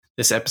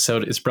This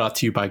episode is brought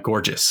to you by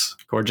Gorgias.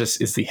 Gorgias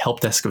is the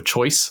help desk of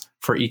choice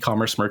for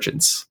e-commerce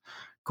merchants.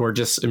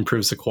 Gorgias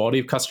improves the quality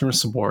of customer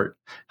support,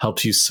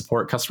 helps you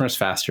support customers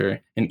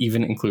faster, and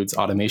even includes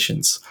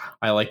automations.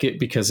 I like it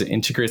because it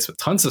integrates with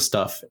tons of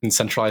stuff and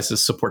centralizes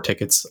support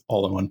tickets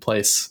all in one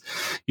place.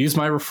 Use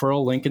my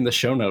referral link in the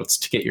show notes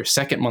to get your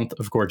second month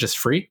of Gorgias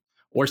free,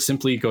 or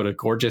simply go to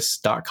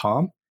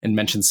gorgias.com and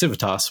mention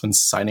Civitas when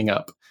signing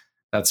up.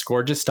 That's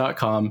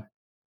gorgias.com,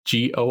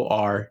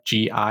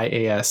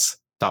 gorgias.com.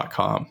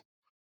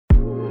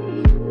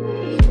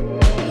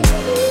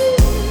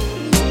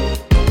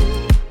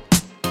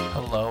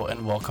 Hello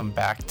and welcome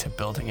back to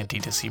Building a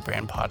D2C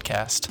Brand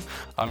Podcast.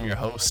 I'm your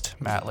host,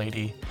 Matt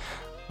Lady.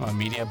 I'm a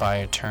media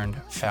buyer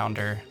turned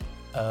founder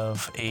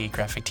of a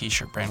graphic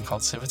t-shirt brand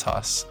called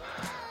Civitas.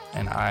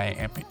 And I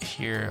am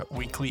here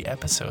weekly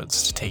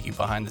episodes to take you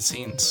behind the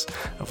scenes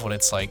of what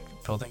it's like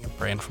building a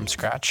brand from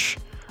scratch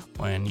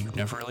when you've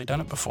never really done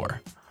it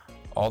before.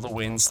 All the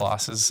wins,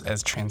 losses,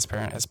 as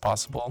transparent as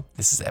possible.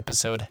 This is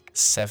episode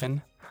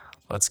 7.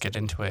 Let's get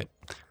into it.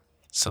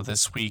 So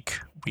this week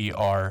we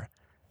are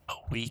a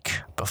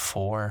week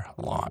before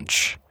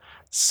launch.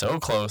 So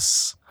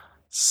close,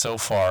 so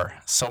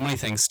far, so many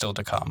things still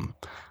to come.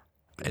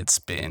 It's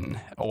been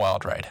a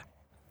wild ride.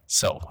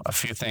 So a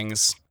few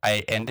things.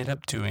 I ended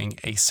up doing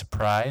a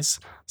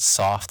surprise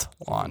soft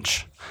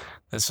launch.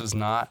 This was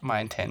not my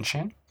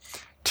intention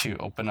to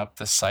open up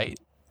the site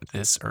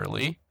this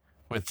early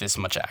with this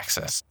much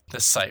access. The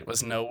site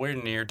was nowhere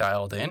near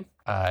dialed in.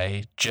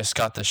 I just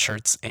got the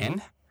shirts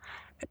in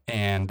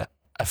and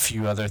a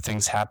few other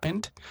things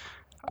happened.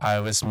 I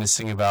was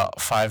missing about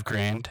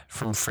 $5,000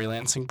 from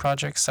freelancing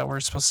projects that were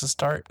supposed to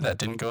start that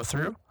didn't go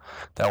through,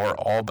 that were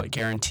all but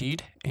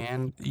guaranteed,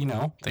 and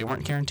they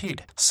weren't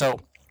guaranteed. So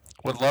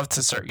would love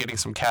to start getting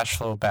some cash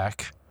flow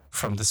back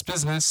from this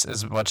business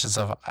as much as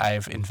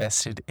I've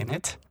invested in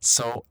it.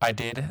 So I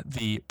did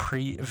the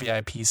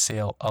pre-VIP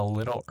sale a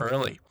little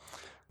early,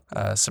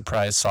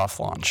 surprise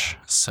soft launch.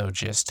 So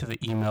just to the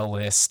email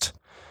list,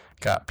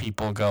 got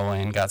people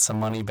going, got some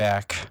money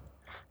back,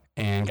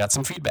 and got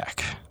some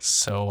feedback.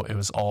 So it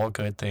was all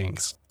good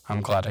things.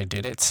 I'm glad I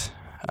did it,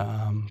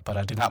 but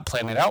I did not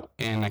plan it out,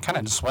 and I kind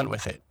of just went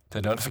with it.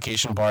 The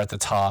notification bar at the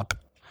top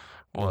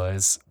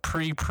was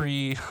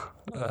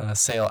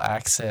pre-sale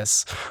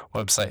access,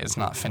 website is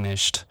not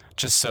finished,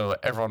 just so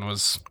everyone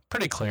was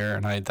pretty clear,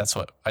 and that's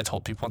what I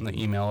told people in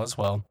the email as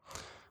well,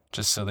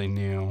 just so they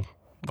knew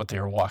what they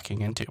were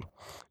walking into,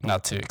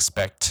 not to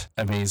expect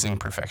amazing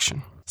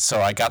perfection.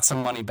 So I got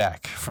some money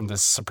back from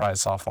this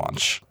surprise soft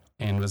launch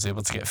and was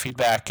able to get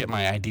feedback, get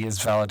my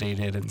ideas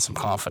validated, and some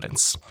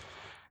confidence.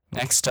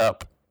 Next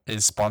up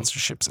is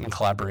sponsorships and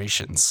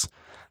collaborations.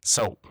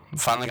 So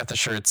finally got the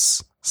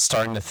shirts,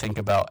 starting to think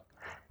about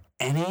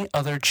any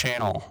other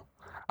channel.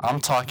 I'm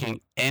talking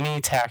any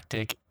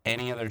tactic,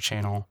 any other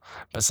channel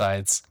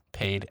besides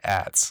paid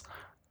ads.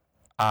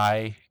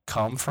 I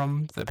come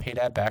from the paid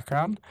ad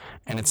background,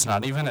 and it's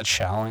not even a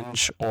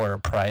challenge or a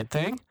pride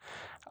thing.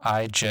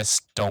 I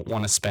just don't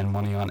want to spend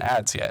money on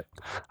ads yet.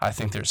 I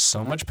think there's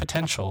so much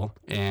potential,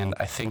 and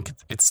I think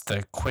it's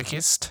the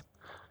quickest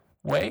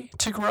way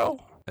to grow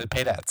the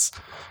paid ads.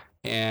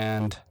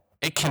 And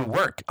it can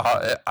work.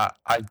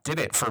 I did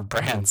it for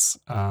brands,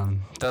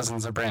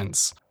 dozens of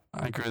brands.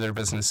 I grew their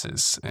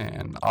businesses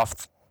and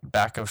off the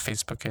back of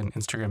Facebook and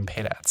Instagram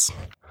paid ads.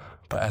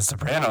 But as the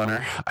brand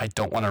owner, I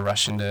don't want to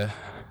rush into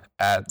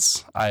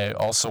ads. I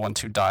also want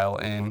to dial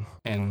in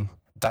and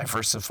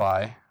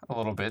diversify a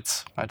little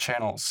bit my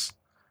channels,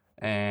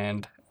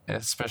 and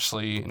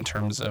especially in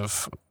terms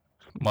of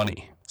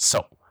money.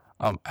 So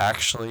I'm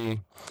actually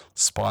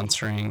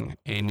sponsoring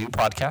a new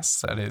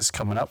podcast that is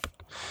coming up.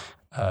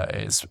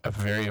 It's a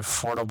very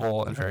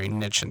affordable and very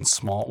niche and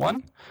small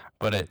one,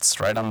 but it's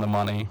right on the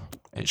money.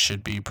 It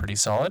should be pretty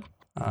solid.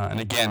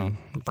 And again,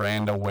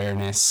 brand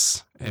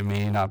awareness, it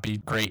may not be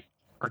great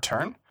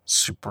return,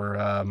 super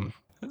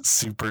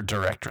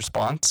direct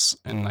response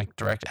and like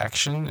direct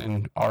action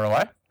and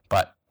ROI,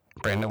 but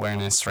brand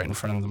awareness right in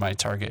front of my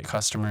target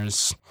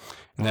customers.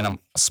 And then I'm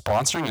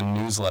sponsoring a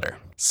newsletter.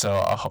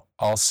 So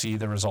I'll see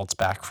the results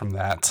back from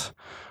that,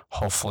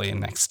 hopefully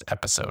in next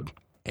episode.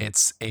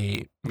 It's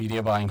a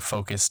media buying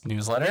focused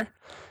newsletter,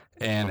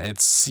 and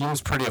it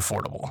seems pretty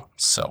affordable.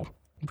 So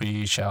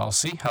we shall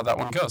see how that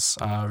one goes.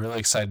 Really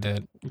excited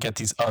to get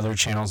these other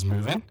channels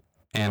moving.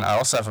 And I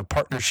also have a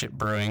partnership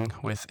brewing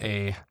with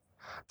a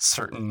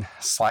certain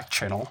Slack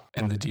channel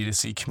in the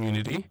D2C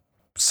community.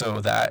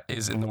 So that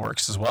is in the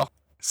works as well.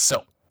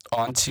 So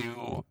on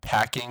to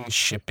packing,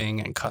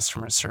 shipping, and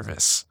customer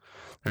service.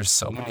 There's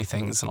so many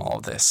things in all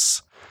of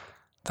this.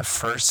 The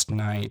first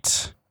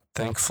night,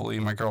 thankfully,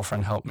 my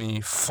girlfriend helped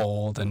me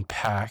fold and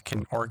pack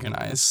and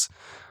organize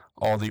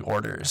all the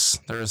orders.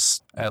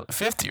 There's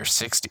 50 or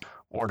 60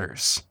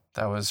 orders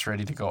that was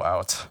ready to go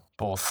out,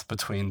 both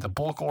between the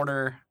bulk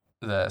order,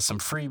 some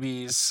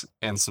freebies,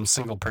 and some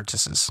single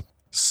purchases.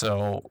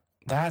 So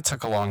that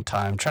took a long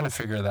time trying to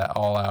figure that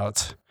all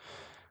out.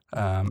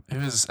 It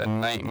was a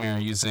nightmare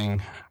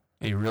using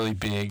a really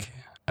big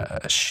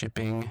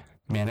shipping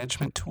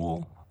management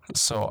tool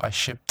so I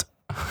shipped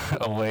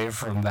away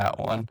from that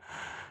one.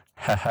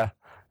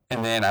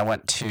 And then I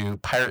went to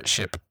Pirate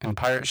Ship, and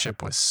Pirate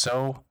Ship was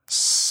so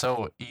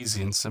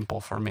easy and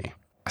simple for me.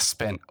 I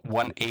spent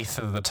 1/8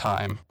 of the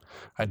time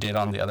I did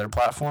on the other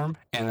platform.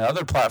 And the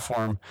other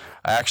platform,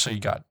 I actually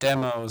got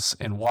demos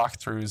and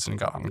walkthroughs and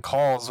got on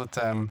calls with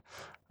them,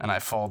 and I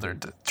followed their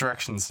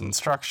directions and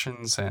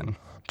instructions, and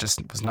just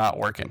was not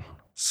working.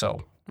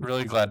 So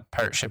really glad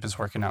Pirate Ship is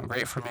working out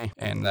great for me,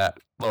 and that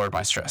lowered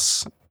my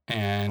stress.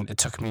 And it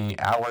took me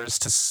hours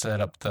to set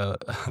up the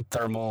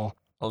thermal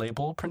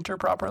label printer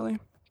properly.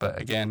 But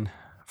again,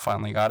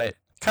 finally got it.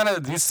 Kind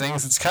of these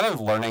things, it's kind of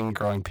learning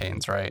growing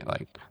pains, right?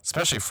 Like,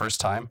 especially first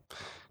time,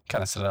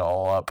 kind of set it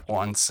all up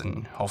once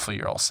and hopefully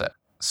you're all set.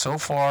 So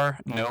far,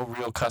 no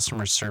real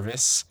customer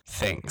service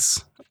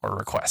things or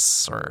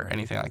requests or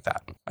anything like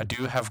that. I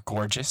do have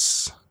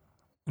Gorgias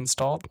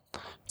installed.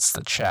 It's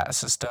the chat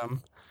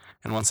system.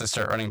 And once I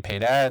start running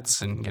paid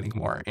ads and getting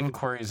more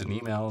inquiries and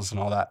emails and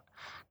all that,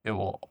 it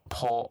will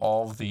pull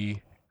all the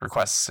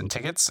requests and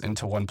tickets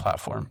into one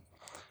platform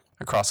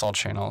across all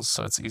channels,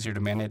 so it's easier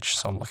to manage.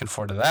 So I'm looking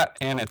forward to that.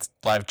 And it's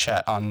live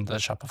chat on the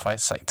Shopify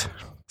site.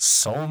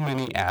 So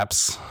many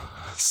apps,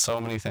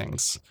 so many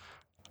things.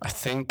 I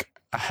think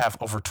I have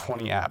over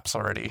 20 apps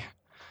already.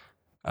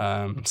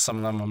 Some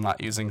of them I'm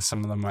not using,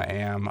 some of them I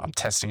am. I'm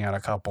testing out a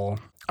couple.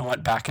 I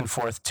went back and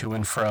forth to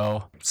and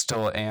fro,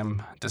 still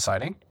am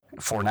deciding.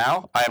 For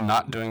now, I am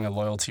not doing a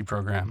loyalty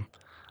program.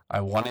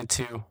 I wanted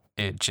to.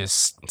 It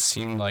just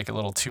seemed like a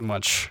little too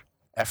much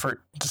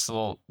effort, just a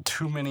little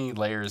too many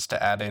layers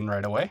to add in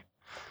right away.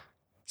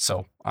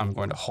 So I'm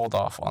going to hold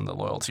off on the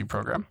loyalty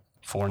program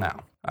for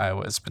now. I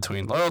was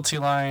between Loyalty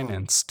Line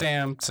and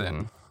Stamped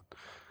and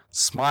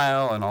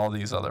Smile and all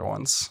these other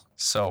ones.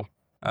 So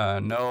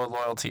no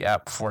loyalty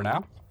app for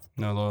now,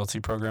 no loyalty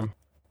program.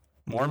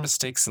 More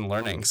mistakes and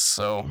learnings.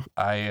 So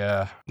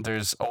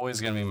there's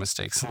always going to be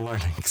mistakes and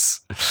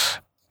learnings.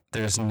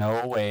 There's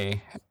no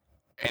way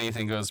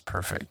anything goes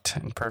perfect,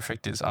 and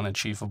perfect is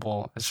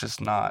unachievable. It's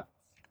not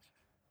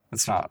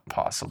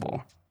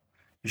possible.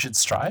 You should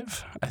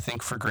strive, I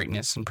think, for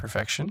greatness and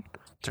perfection.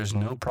 There's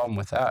no problem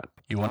with that.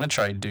 You want to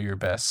try to do your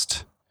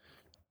best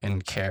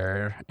and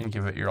care and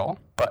give it your all,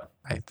 but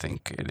I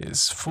think it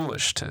is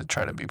foolish to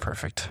try to be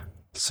perfect.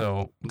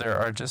 So there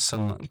are just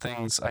some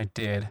things I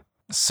did.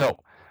 So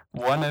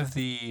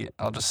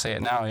I'll just say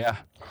it now, yeah,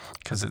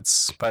 because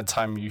it's, by the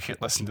time you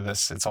listen to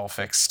this, it's all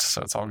fixed,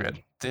 so it's all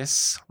good.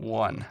 This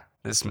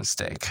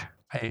mistake,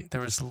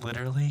 there was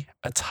literally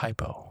a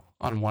typo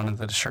on one of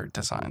the shirt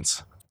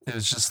designs. It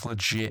was just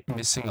legit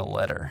missing a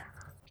letter.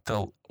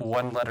 The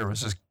one letter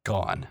was just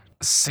gone.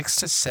 6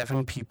 to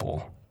 7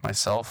 people,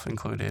 myself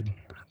included,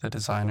 the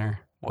designer,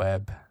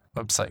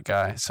 website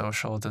guy,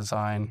 social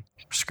design,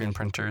 screen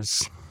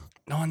printers.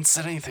 No one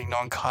said anything. No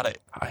one caught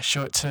it. I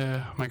show it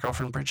to my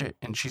girlfriend, Bridget,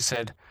 and she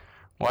said,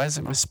 "Why is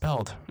it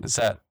misspelled? Is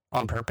that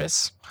on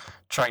purpose?"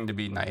 Trying to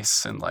be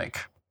nice and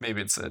like,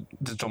 maybe it's a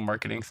digital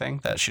marketing thing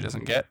that she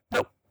doesn't get.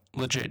 Nope.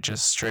 Legit,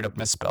 just straight up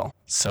misspell.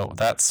 So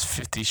that's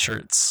 50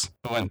 shirts.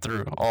 It went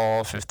through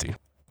all 50.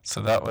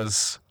 So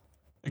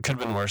it could have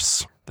been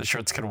worse. The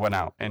shirts could have went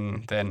out,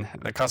 and then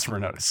the customer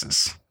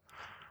notices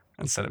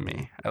instead of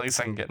me. At least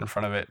I can get in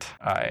front of it.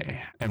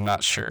 I am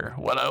not sure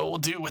what I will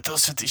do with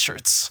those 50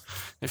 shirts.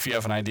 If you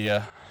have an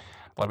idea,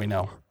 let me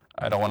know.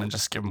 I don't want to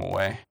just give them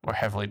away or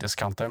heavily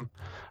discount them.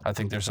 I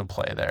think there's a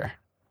play there.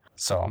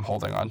 So I'm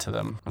holding on to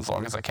them as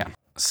long as I can.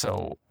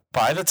 So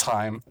by the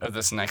time of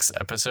this next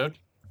episode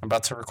I'm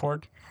about to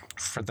record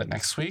for the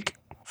next week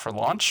for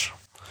launch,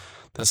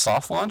 the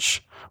soft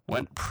launch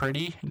went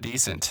pretty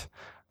decent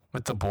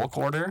with the bulk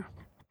order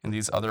and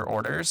these other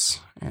orders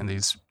and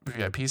these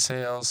VIP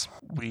sales.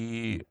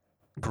 We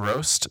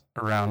grossed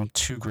around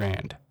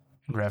 $2,000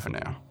 in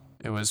revenue.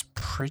 It was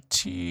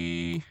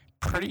pretty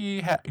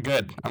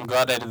good. I'm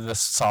glad I did this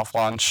soft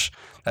launch.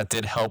 That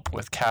did help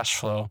with cash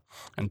flow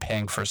and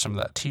paying for some of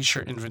that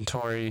t-shirt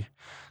inventory,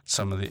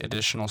 some of the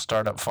additional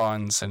startup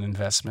funds and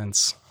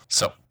investments.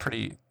 So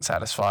pretty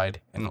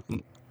satisfied.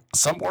 And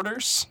some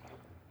orders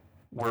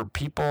were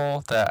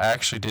people that I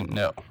actually didn't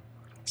know.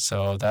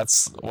 So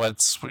that's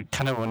what's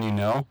kind of when you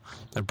know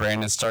the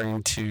brand is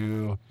starting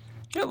to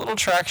get a little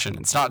traction.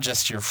 It's not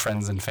just your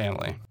friends and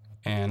family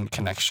and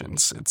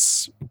connections.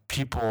 It's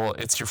people,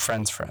 it's your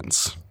friends'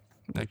 friends,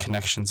 the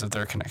connections of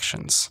their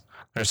connections.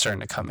 They're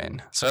starting to come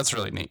in. So that's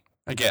really neat.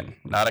 Again,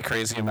 not a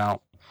crazy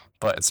amount,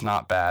 but it's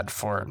not bad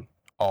for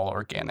all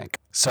organic.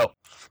 So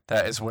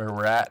that is where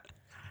we're at.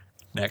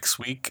 Next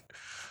week,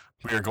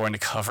 we are going to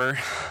cover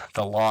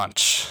the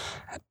launch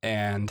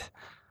and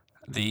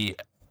the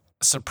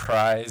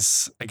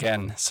surprise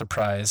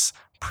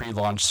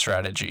pre-launch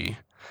strategy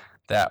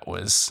that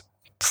was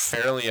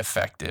fairly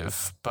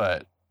effective,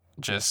 but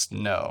just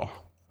know.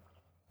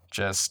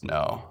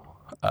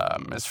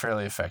 It's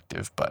fairly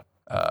effective, but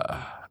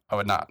I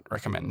would not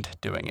recommend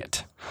doing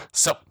it.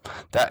 So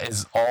that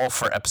is all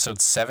for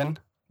episode 7.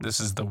 This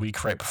is the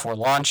week right before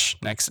launch.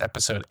 Next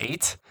episode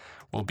 8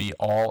 will be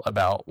all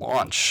about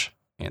launch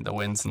and the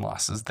wins and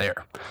losses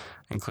there,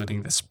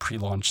 including this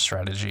pre-launch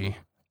strategy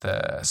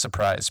the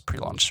surprise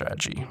pre-launch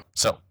strategy.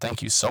 So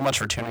thank you so much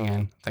for tuning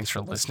in. Thanks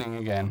for listening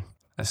again.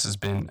 This has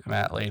been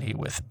Matt Lady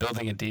with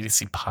Building a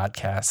D2C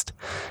podcast.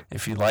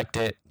 If you liked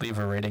it, leave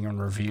a rating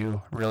and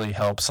review. Really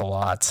helps a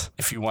lot.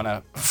 If you want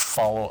to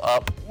follow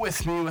up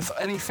with me with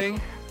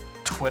anything,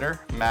 Twitter,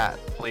 Matt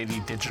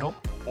Lady Digital,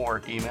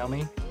 or email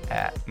me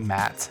at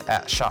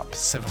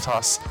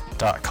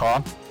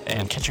matt@shopcivitas.com.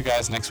 And catch you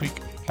guys next week.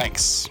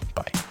 Thanks.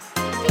 Bye.